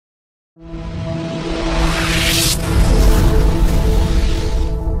And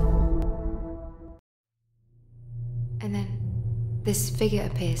then this figure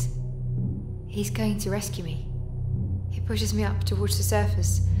appears. He's going to rescue me. He pushes me up towards the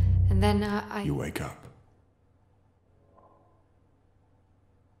surface, and then I... You wake up.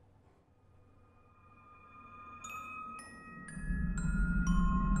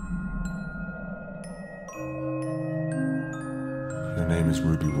 Your name is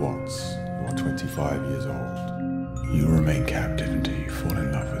Ruby Watts. You are 25 years old. You remain captive until you fall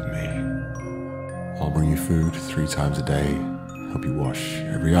in love with me. I'll bring you food 3 times a day, help you wash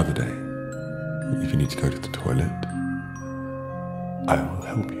every other day. If you need to go to the toilet, I will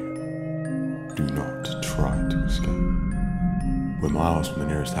help you. Do not try to escape. We're miles from the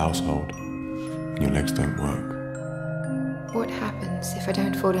nearest household, and your legs don't work. What happens if I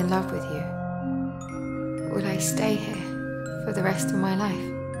don't fall in love with you? Will I stay here for the rest of my life?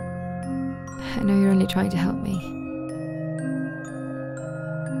 I know you're only trying to help me.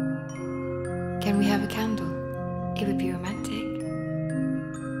 Can we have a candle? It would be romantic.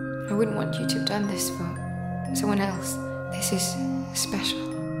 I wouldn't want you to have done this for someone else. This is special.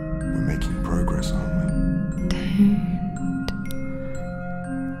 We're making progress, aren't we? Don't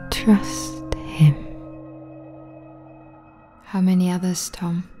trust him. How many others,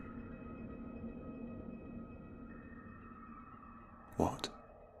 Tom? What?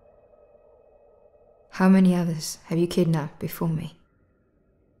 How many others have you kidnapped before me?